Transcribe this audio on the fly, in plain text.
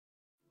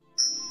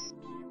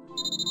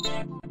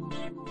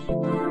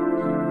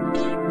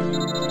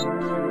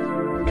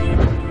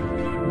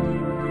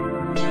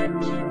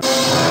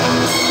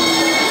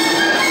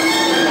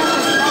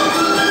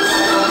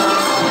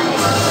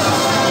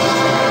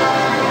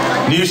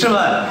女士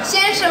们、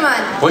先生们，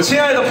我亲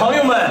爱的朋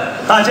友们，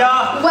大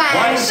家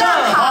晚上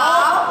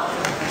好！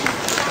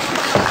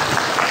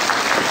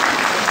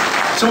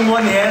中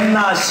国年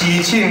那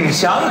喜庆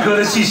祥和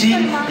的气息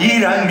依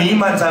然弥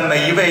漫在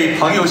每一位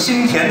朋友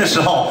心田的时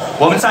候，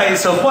我们再一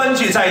次欢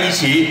聚在一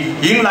起，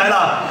迎来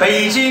了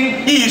北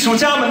京艺术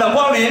家们的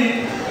光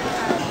临。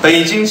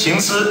北京情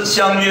思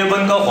相约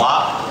温哥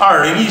华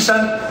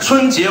2013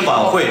春节晚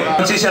会，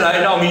接下来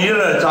让我们以热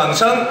烈的掌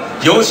声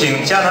有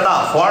请加拿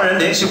大华人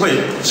联席会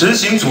执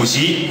行主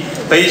席、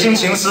北京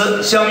情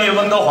思相约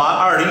温哥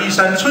华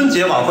2013春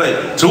节晚会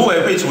主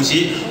委会主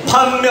席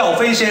潘妙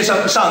飞先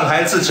生上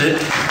台致辞。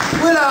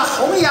为了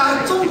弘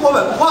扬中国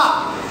文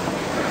化，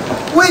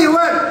慰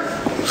问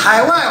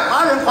海外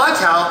华人华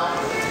侨，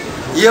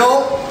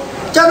由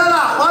加拿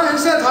大华人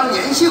社团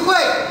联席会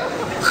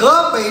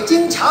和北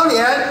京侨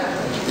联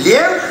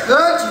联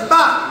合举办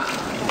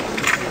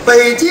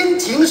北京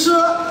情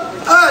思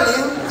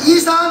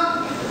2013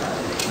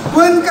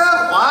温哥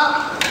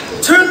华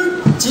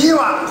春节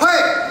晚会，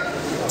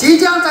即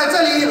将在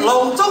这里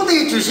隆重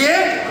地举行，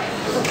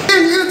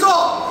并预祝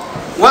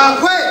晚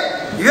会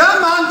圆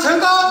满成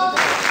功。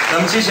那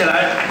么接下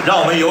来，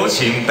让我们有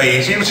请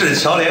北京市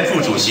侨联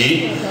副主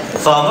席、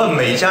访问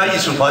美家艺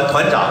术团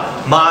团长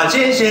马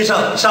坚先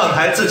生上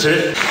台致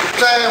辞。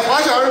在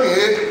华夏儿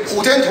女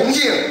普天同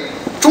庆、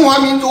中华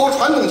民族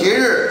传统节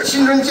日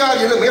新春佳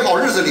节的美好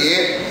日子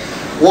里，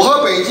我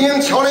和北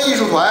京侨联艺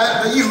术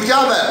团的艺术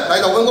家们来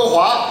到温哥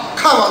华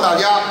看望大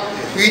家，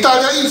与大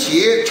家一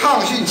起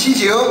畅叙亲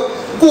情，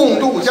共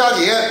度佳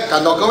节，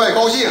感到格外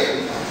高兴。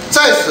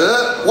在此，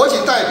我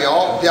谨代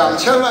表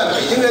2000万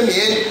北京人民，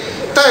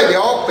代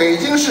表北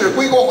京市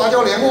归国华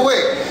侨联合会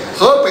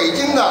和北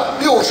京的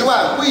60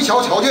万归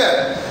侨侨眷，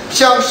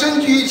向身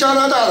居加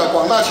拿大的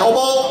广大侨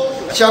胞，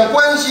向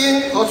关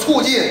心和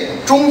促进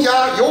中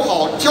加友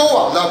好交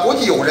往的国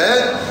际友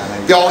人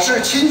表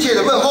示亲切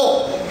的问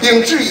候，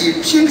并致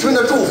以新春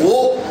的祝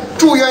福，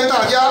祝愿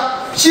大家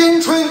新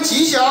春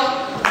吉祥。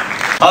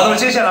好，那么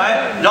接下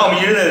来，让我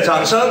们以热烈的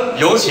掌声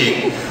有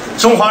请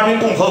中华人民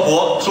共和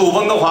国驻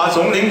温哥华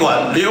总领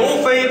馆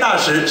刘飞大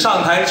使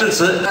上台致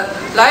辞。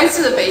来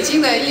自北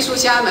京的艺术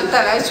家们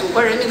带来祖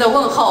国人民的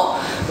问候。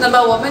那么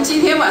我们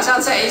今天晚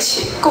上在一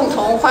起，共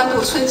同欢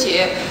度春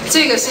节，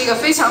这个是一个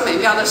非常美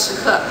妙的时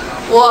刻。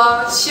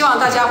我希望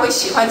大家会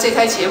喜欢这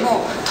台节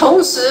目。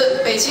同时，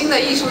北京的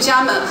艺术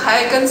家们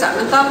还跟咱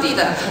们当地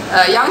的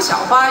杨小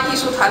花艺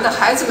术团的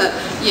孩子们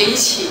也一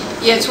起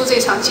演出这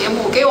场节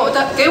目，给我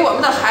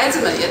们的孩子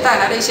们也带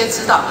来了一些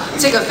指导，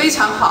这个非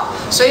常好。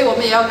所以我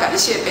们也要感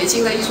谢北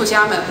京的艺术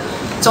家们。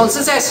总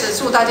之，在此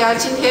祝大家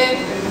今天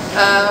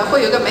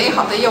会有一个美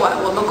好的夜晚，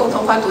我们共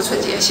同欢度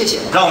春节。谢谢。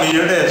让我们以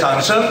热烈的掌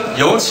声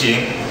有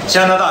请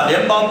加拿大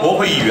联邦国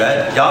会议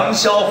员杨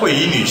肖慧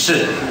仪女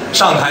士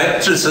上台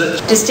致辞。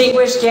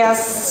Distinguished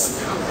guests,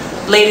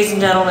 ladies and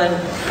gentlemen,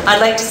 I'd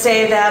like to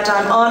say that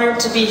I'm honored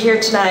to be here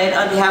tonight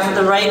on behalf of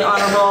the Right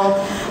Honourable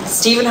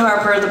Stephen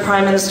Harper, the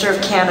Prime Minister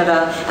of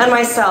Canada, and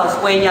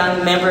myself, Wei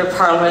Young, Member of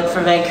Parliament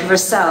for Vancouver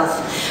South.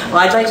 Well,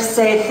 I'd like to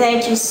say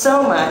thank you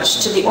so much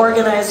to the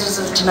organisers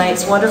of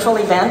tonight's wonderful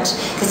event,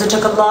 because it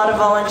took a lot of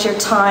volunteer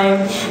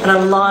time and a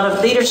lot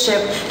of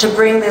leadership to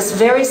bring this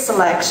very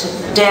select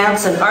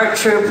dance and art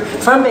troupe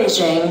from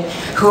Beijing,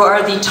 who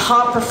are the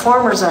top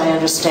performers, I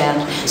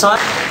understand. So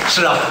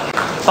是啊，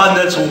伴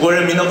着祖国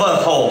人民的问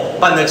候，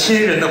伴着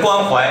亲人的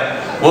关怀，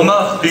我们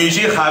旅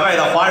居海外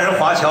的华人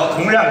华侨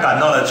同样感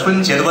到了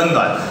春节的温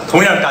暖，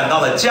同样感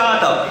到了家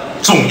的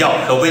重要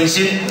和温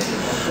馨。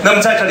那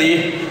么在这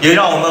里，也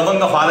让我们温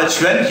哥华的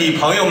全体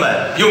朋友们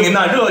用您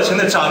那热情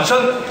的掌声，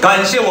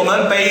感谢我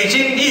们北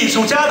京艺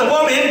术家的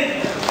光临。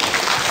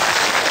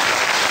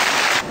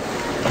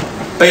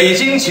北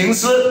京情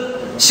思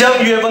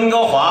相约温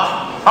哥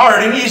华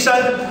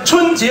2013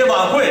春节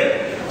晚会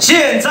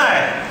现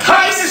在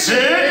开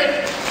始。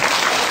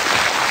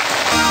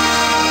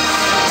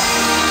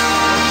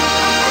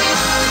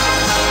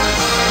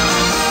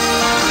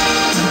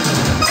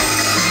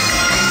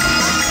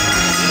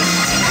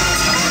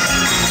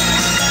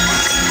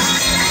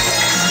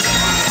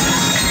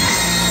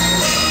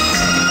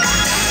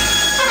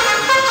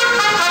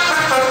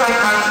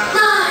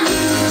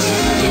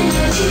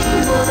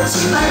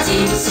去吧，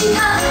尽情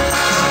看，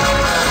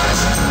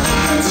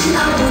看见那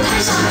舞台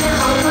上面好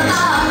多大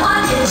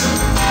花脸，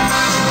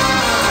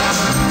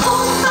红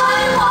白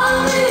黄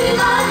绿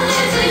蓝列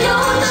着有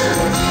灯，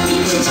一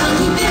边唱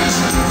一边喊，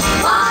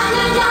哇呀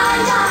呀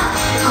呀，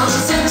好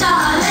像炸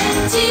雷，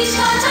几十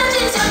把战阵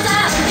响在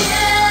耳边。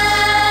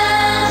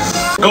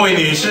各位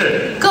女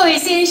士，各位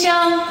先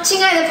生，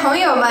亲爱的朋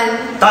友们，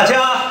大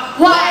家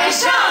晚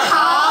上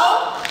好。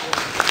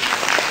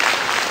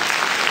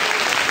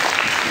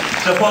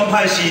这欢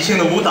快喜庆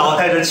的舞蹈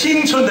带着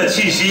青春的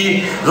气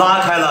息，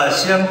拉开了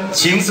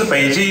情思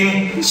北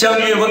京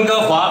相约温哥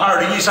华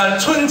2013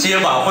春节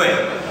晚会。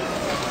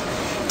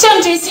正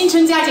值新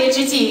春佳节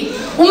之际，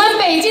我们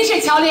北京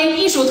市侨联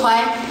艺术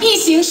团一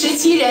行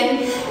17人，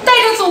带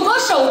着祖国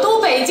首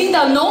都北京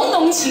的浓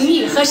浓情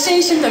谊和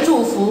深深的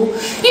祝福，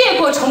越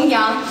过重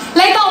阳，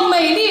来到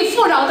美丽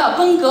富饶的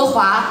温哥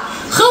华，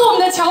和我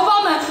们的侨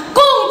胞们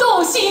共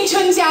度新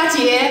春佳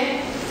节。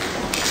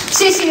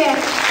谢谢，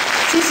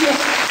谢谢。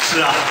是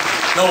啊。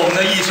那我们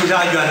的艺术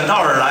家远道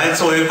而来，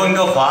作为温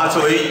哥华，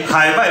作为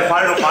海外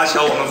华人华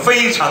侨，我们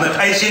非常的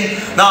开心。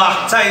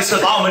那再一次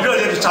把我们热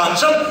烈的掌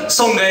声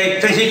送给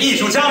这些艺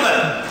术家们。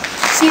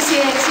谢谢，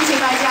谢谢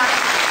大家。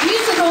与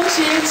此同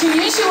时，请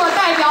允许我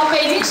代表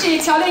北京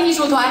市侨联艺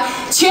术团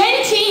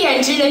全体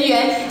演职人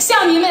员，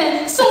向你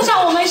们送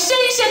上我们深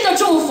深的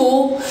祝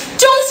福，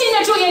衷心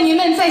的祝愿你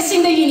们在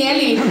新的一年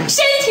里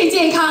身体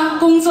健康，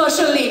工作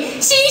顺利，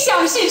心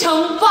想事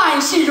成，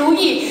万事如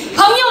意。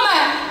朋友们，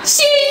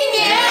新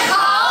年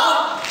好！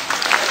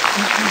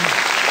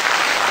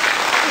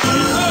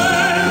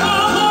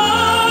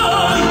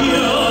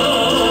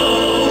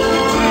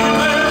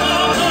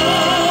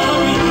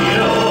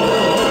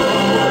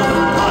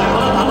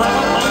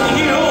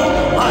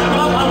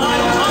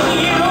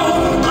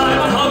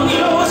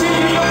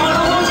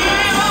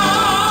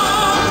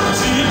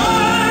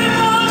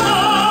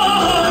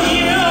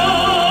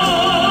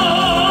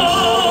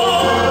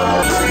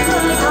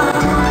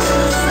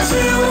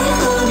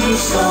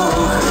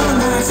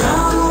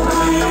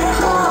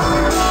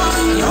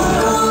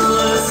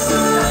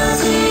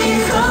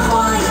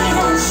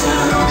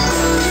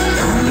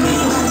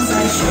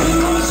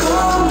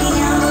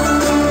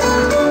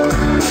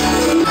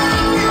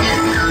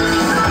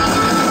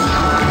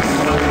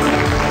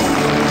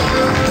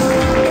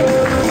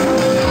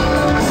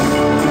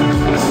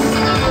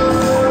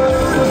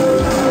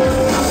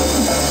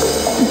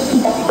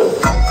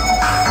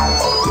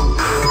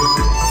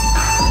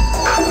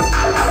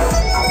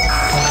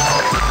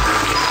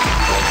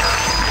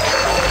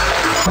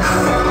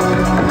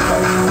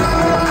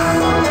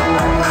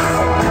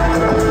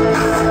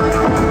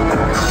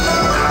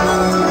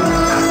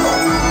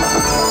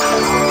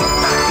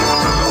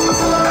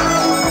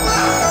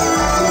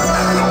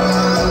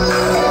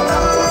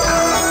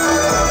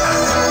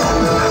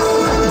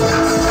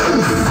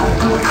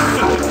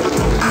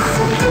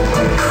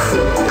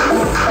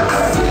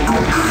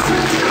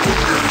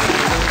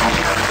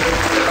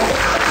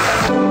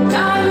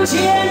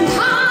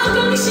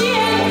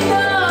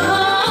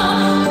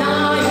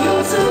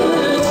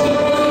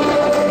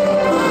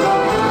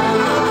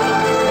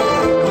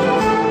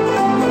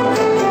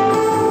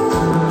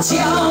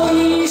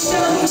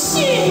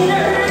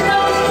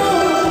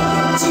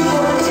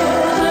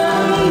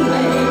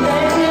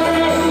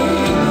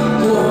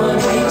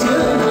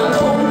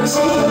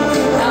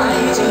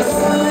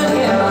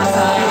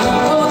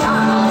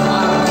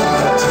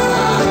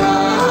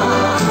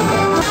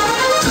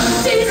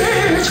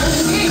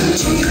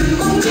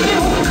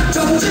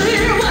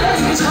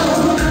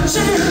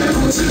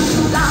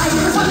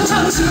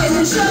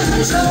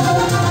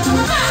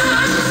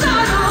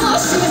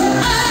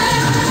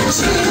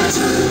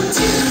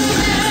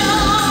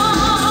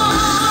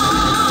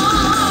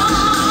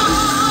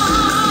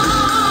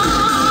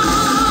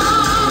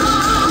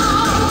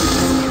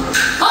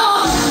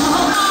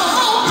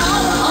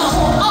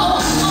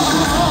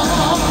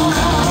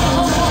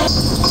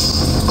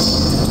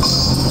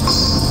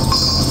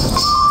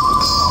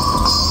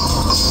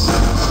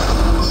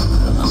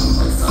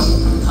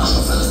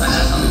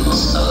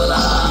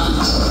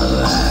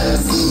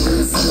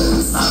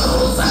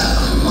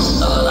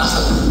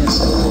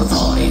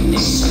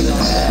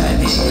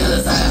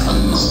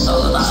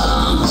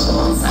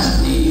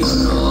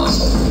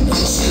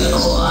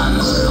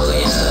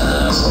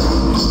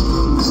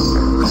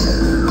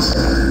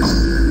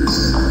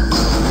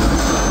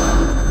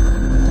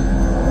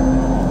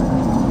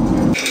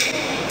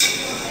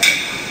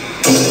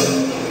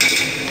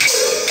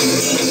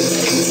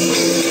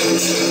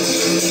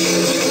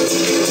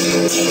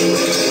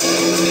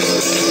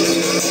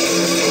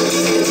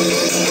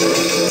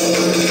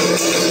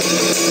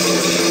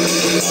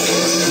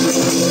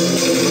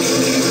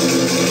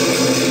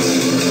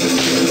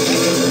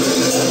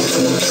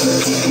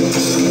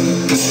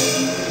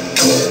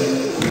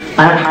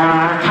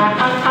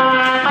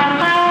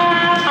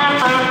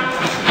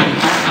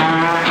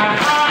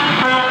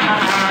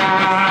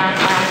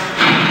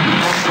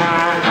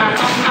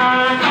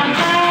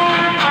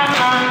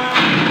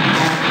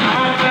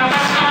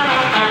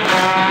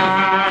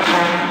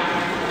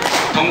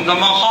同志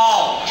们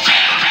好，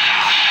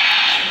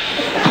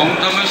同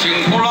志们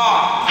辛苦了，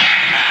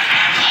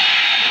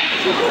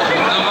同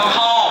志们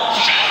好，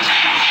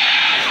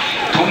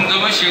同志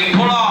们辛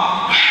苦了。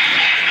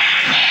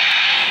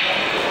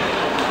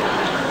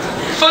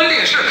分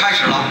列式开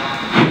始了，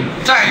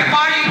在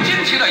八音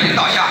军旗的引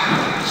导下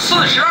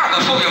，42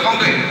个受阅方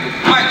队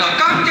迈着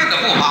刚健的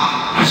步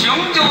伐，雄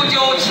赳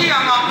赳气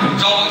昂昂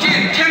走进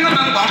天安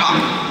门广场。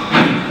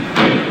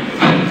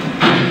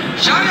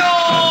向右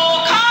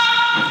看，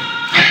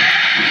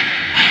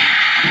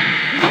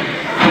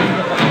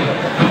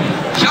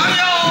向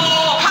右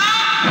看，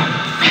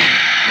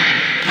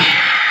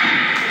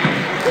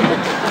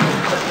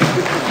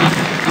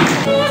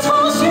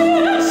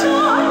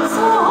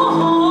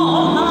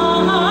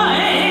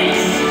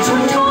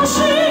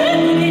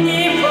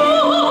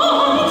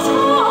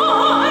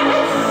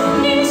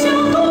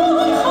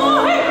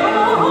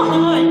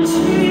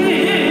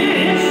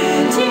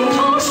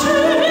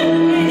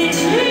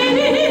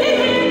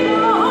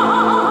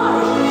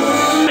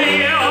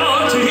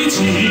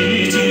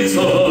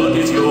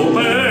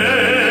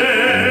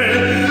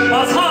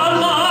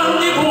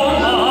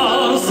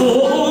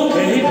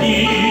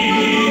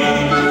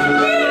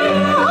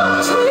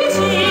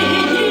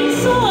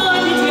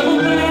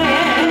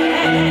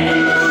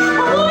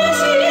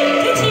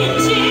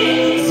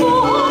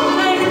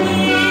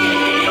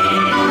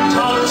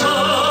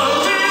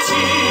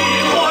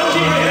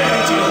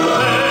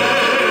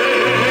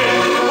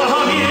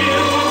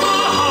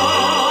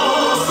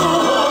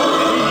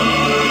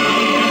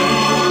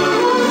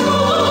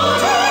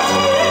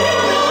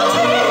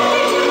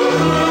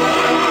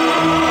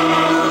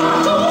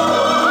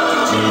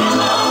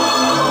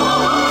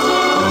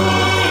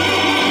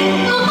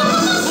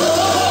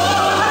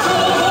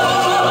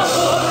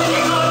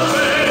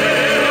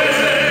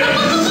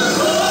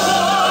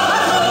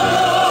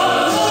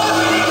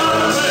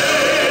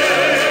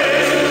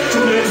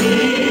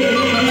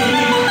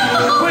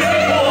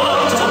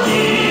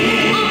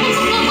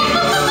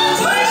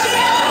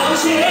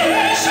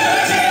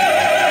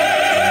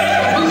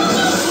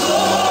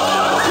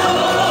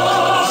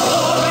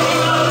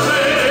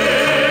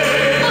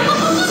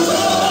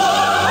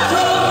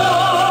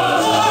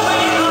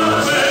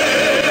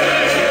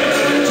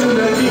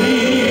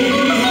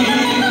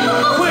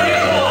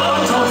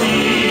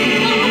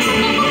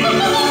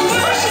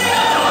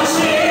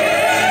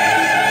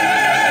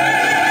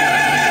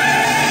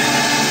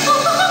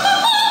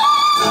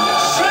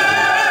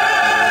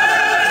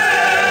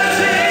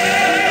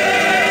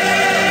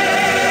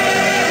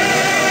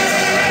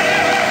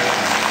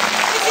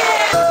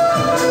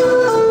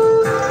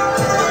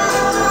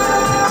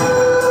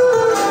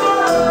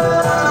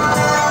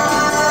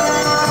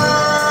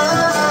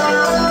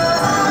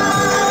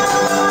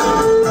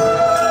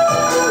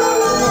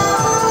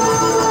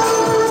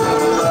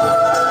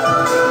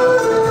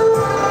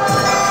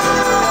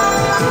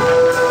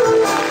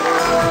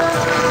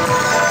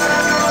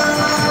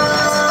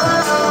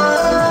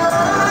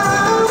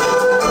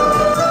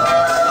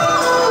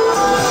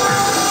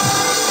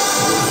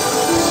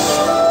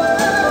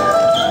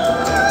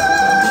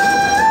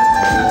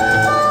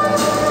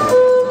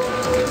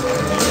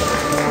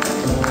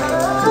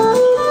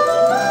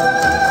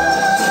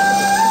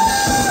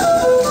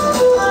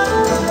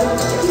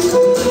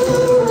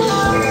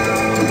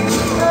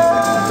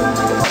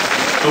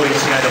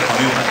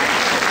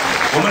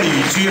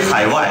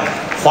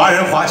华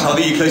人华侨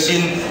的一颗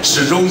心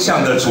始终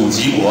向着祖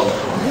籍国。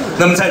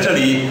那么在这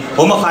里，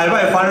我们海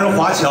外华人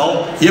华侨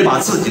也把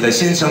自己的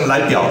心声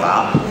来表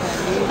达。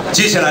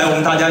接下来我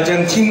们大家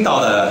将听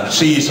到的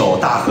是一首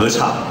大合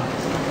唱《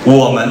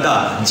我们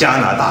的加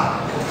拿大》。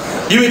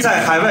因为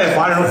在海外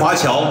华人华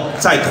侨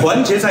在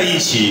团结在一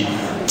起，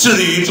致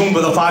力于中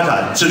国的发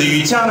展，致力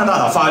于加拿大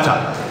的发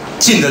展，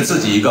尽了自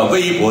己一个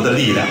微薄的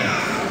力量。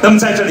那么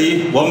在这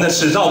里，我们的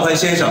史兆宽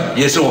先生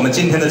也是我们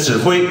今天的指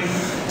挥，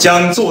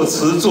将作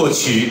词作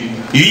曲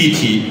于一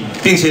体，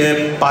并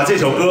且把这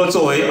首歌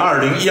作为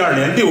2012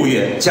年6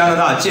月加拿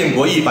大建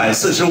国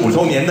145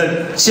周年的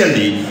献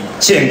礼，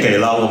献给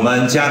了我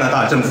们加拿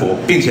大政府，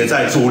并且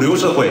在主流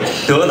社会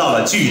得到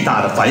了巨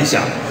大的反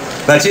响。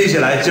那接下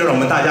来就让我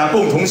们大家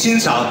共同欣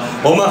赏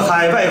我们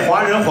海外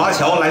华人华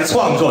侨来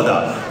创作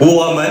的《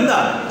我们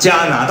的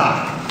加拿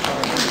大》。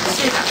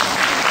是的。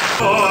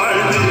爱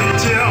的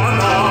加拿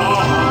大。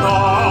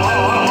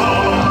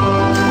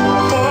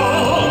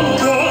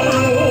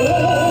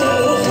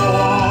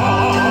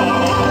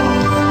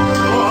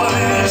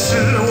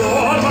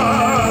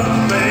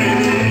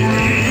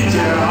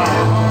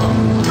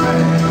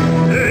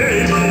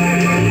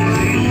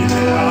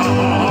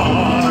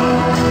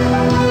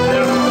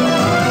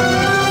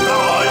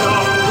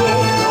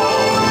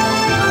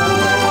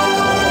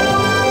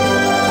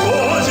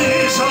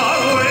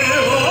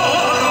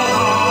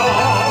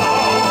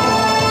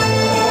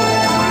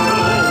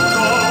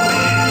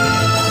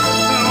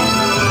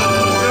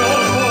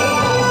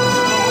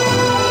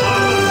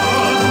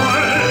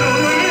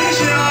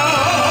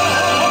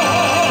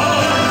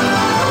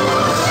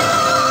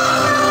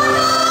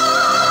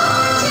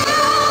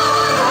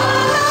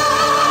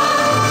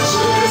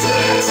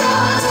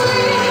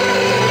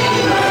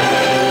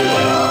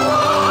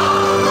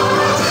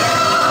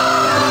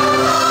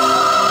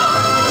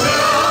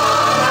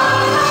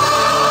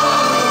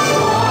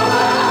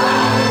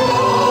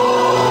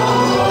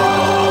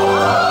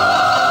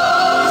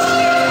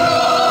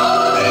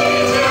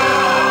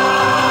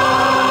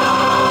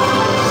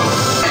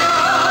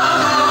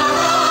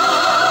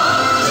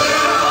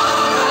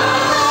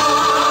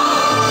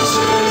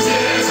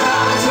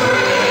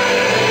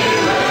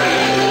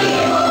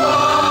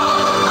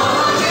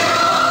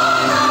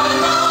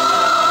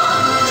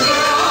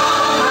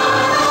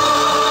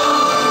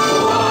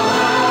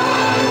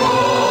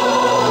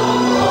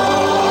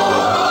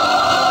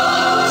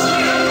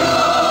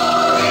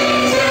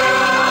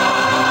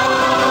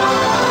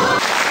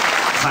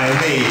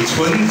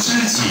纯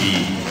知己，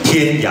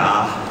天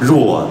涯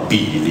若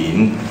比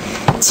邻。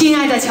亲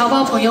爱的侨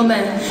胞朋友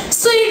们，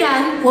虽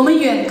然我们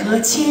远隔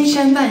千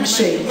山万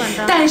水，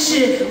但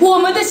是我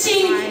们的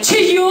心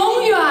却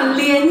永远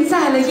连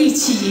在了一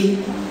起。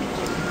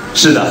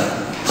是的，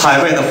海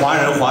外的华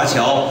人华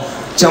侨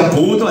将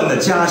不断的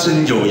加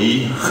深友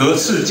谊，和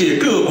世界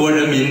各国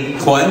人民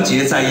团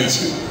结在一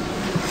起。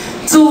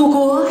祖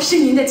国是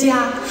您的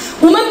家，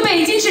我们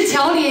北京市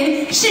侨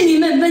联是你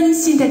们温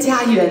馨的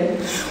家园。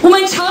我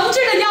们诚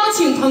挚的邀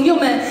请朋友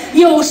们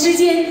有时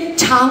间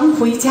常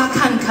回家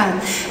看看，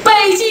北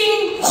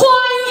京欢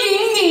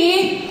迎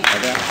你。好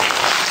的。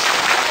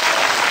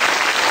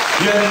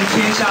愿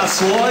天下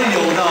所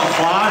有的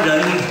华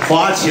人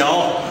华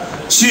侨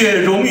血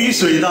溶于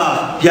水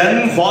的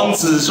炎黄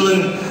子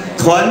孙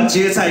团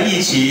结在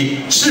一起，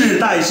世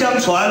代相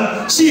传，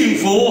幸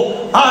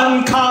福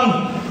安康。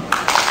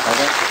好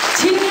的。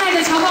亲爱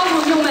的侨胞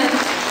朋友们，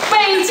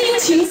北京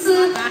情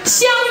思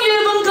相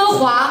约温哥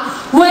华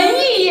文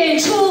艺演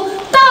出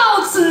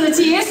到此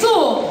结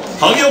束。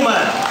朋友们，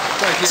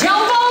侨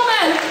胞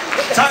们，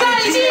再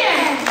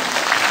见。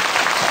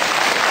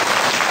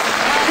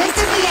This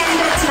is the end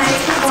of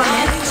tonight's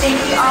performance. Thank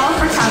you all.